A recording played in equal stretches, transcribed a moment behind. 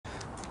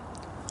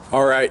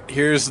Alright,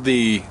 here's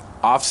the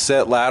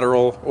offset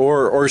lateral,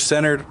 or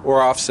centered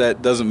or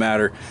offset, doesn't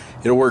matter.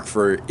 It'll work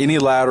for any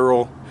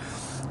lateral,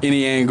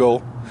 any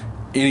angle,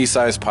 any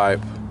size pipe.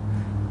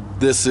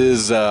 This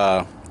is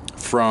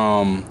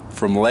from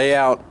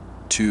layout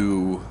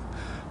to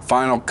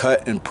final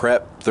cut and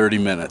prep, 30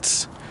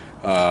 minutes.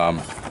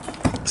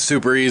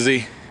 Super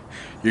easy.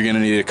 You're gonna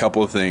need a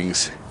couple of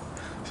things.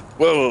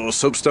 Whoa,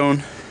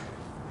 soapstone,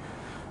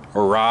 a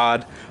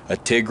rod, a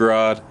TIG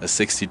rod, a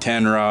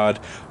 6010 rod.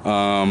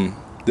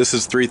 This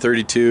is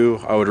 332.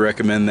 I would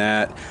recommend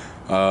that.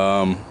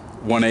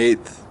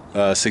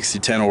 1/8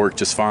 6010 will work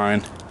just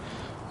fine.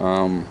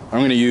 I'm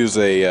gonna use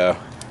a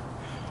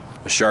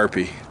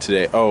Sharpie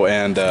today. Oh,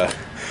 and a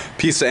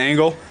piece of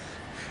angle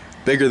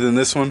bigger than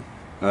this one.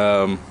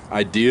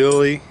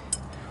 Ideally,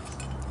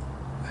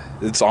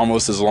 it's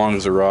almost as long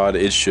as a rod.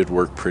 It should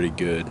work pretty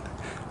good.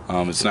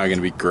 It's not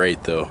gonna be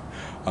great though.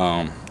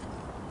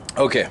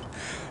 Okay,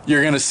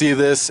 you're gonna see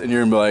this and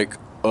you're gonna be like,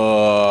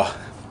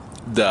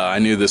 duh, I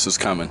knew this was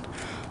coming.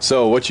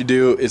 So what you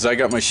do is, I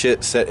got my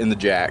shit set in the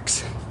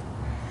jacks,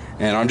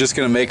 and I'm just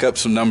gonna make up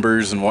some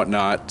numbers and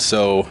whatnot.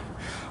 So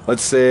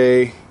let's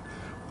say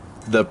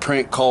the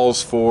print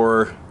calls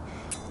for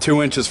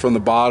 2 inches from the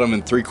bottom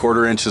and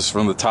 3/4 inches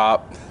from the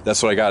top.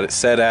 That's what I got it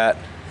set at.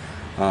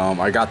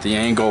 I got the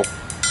angle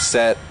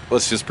set.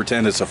 Let's just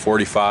pretend it's a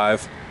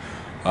 45.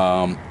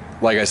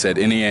 Like I said,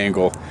 any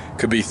angle.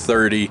 Could be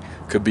 30,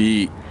 could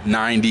be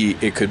 90,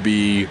 it could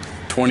be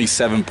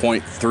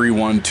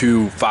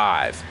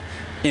 27.3125.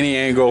 Any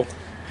angle.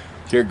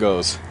 Here it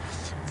goes.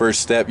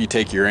 First step, you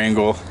take your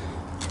angle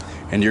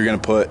and you're gonna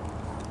put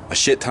a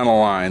shit ton of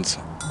lines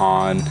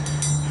on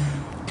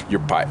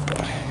your pipe.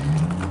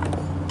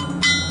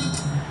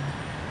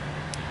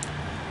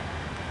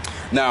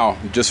 Now,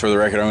 just for the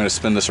record, I'm gonna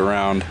spin this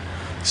around.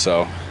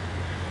 So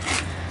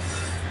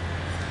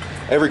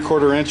every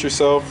 1/4 inch or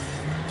so,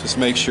 just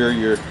make sure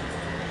you're,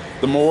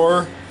 the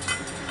more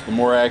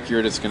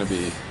accurate it's gonna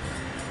be.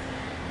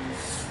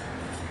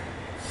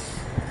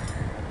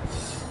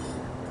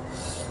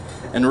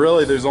 And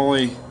really, there's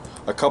only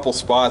a couple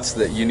spots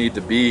that you need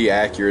to be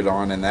accurate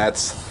on, and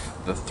that's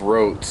the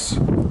throats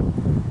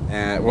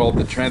and, well,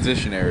 the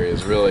transition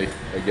areas, really,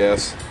 I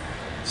guess.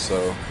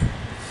 So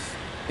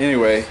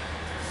anyway,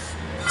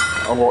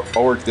 I'll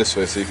work this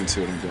way so you can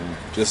see what I'm doing.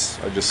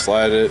 I just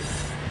slide it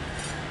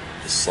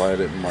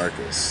and mark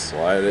it,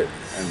 slide it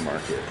and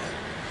mark it,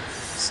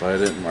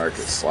 slide it and mark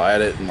it, slide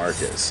it and mark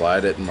it,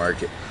 slide it and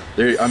mark it.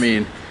 There, I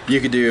mean,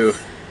 you could do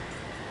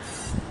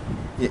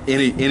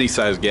any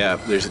size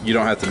gap. You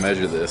don't have to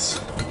measure this.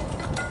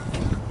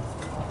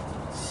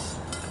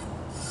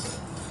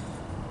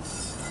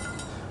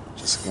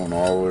 Just going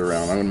all the way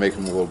around. I'm gonna make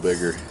them a little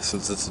bigger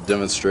since it's a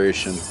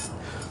demonstration.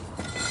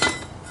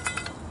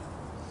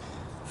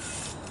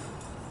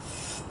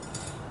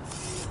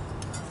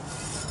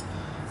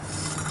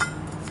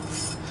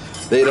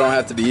 They don't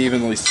have to be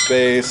evenly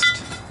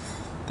spaced.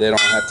 They don't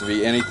have to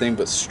be anything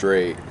but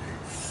straight.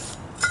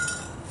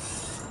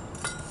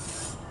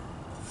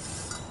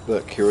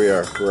 Look, here we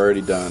are. We're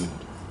already done.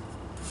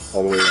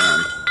 All the way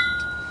around.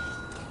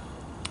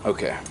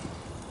 Okay.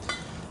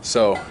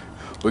 So,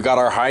 we got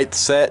our height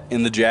set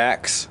in the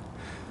jacks,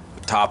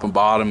 top and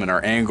bottom, and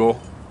our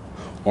angle.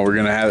 What we're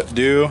gonna have it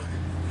do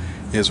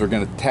is we're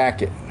gonna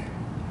tack it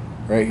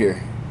right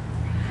here.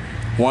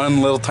 One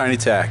little tiny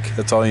tack.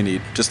 That's all you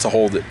need, just to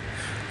hold it.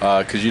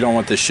 Because you don't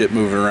want this shit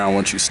moving around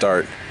once you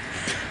start.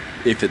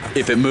 If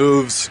it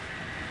moves,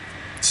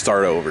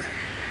 start over.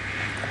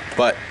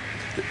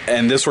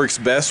 And this works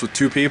best with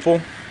 2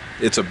 people.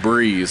 It's a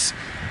breeze.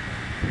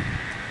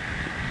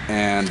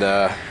 And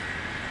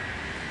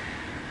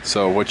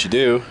so what you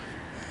do,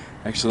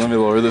 actually, let me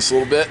lower this a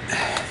little bit.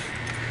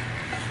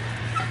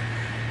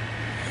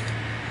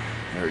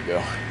 There we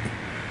go.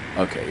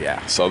 Okay,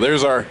 yeah. So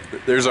there's our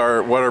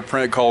what our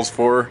print calls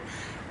for.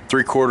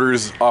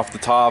 3/4 off the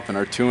top and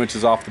our 2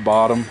 inches off the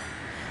bottom.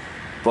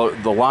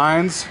 The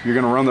lines, you're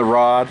gonna run the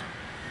rod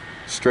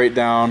straight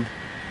down,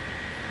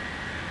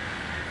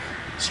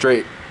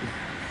 straight.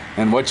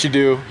 And what you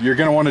do, you're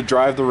gonna want to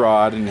drive the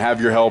rod and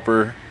have your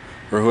helper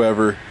or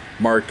whoever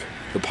mark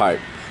the pipe.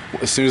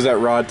 As soon as that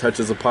rod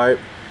touches the pipe,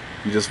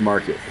 you just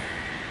mark it.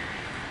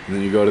 And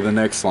then you go to the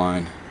next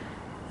line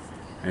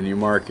and you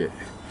mark it.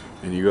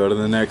 And you go to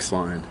the next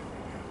line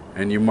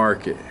and you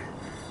mark it.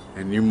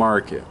 And you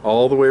mark it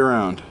all the way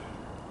around.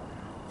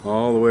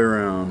 All the way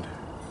around.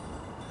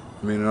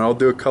 I mean, and I'll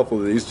do a couple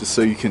of these just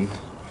so you can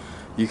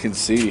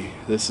see.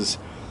 This is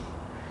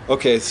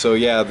okay. So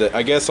yeah,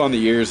 I guess on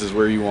the ears is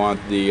where you want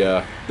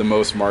the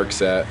most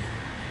marks at.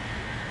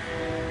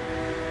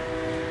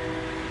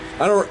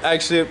 I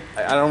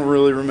don't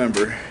really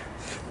remember.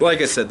 But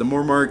like I said, the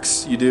more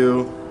marks you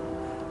do,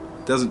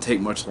 it doesn't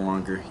take much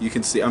longer. You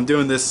can see I'm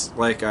doing this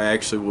like I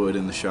actually would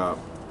in the shop.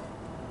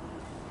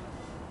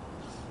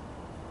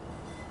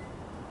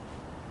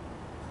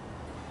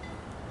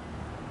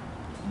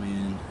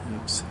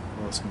 Oops,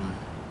 lost my.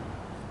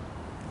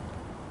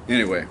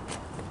 Anyway,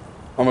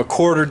 I'm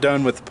 1/4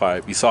 done with the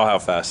pipe. You saw how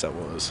fast that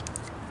was.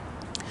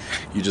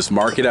 You just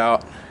mark it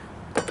out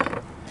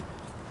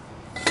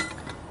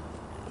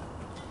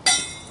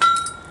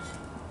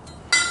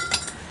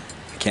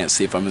can't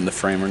see if I'm in the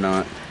frame or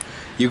not.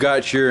 You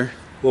got your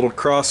little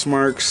cross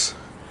marks.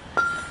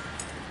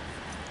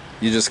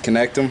 You just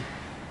connect them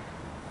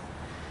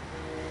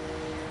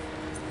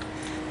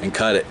and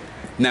cut it.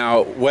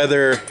 Now,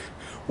 whether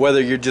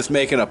you're just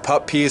making a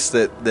pup piece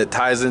that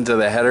ties into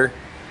the header,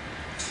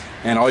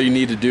 and all you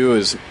need to do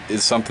is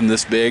something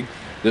this big,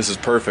 this is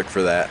perfect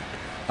for that.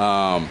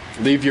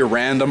 Leave your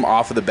random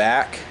off of the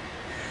back.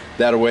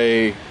 That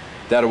way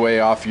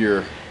off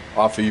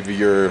of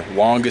your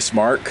longest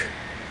mark,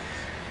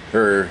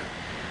 or,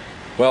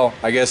 well,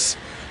 I guess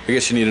you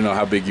need to know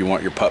how big you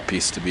want your pup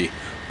piece to be.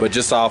 But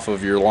just off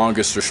of your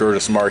longest or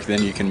shortest mark,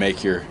 then you can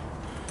make your,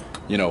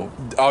 you know,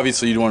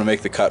 obviously you'd want to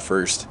make the cut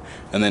first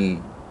and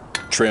then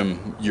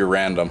trim your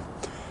random.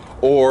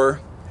 Or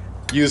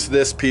use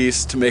this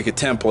piece to make a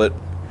template.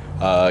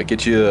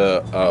 Get you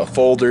a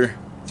folder,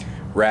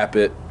 wrap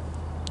it,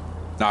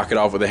 knock it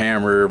off with a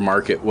hammer,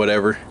 mark it,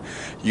 whatever.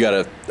 You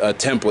got a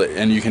template,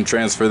 and you can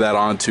transfer that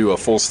onto a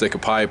full stick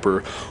of pipe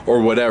or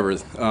whatever.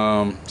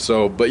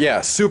 But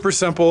yeah, super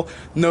simple.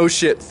 No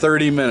shit,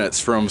 30 minutes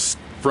from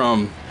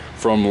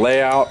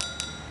layout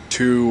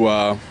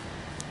to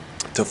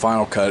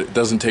final cut. It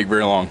doesn't take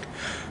very long.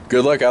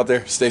 Good luck out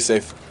there. Stay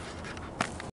safe.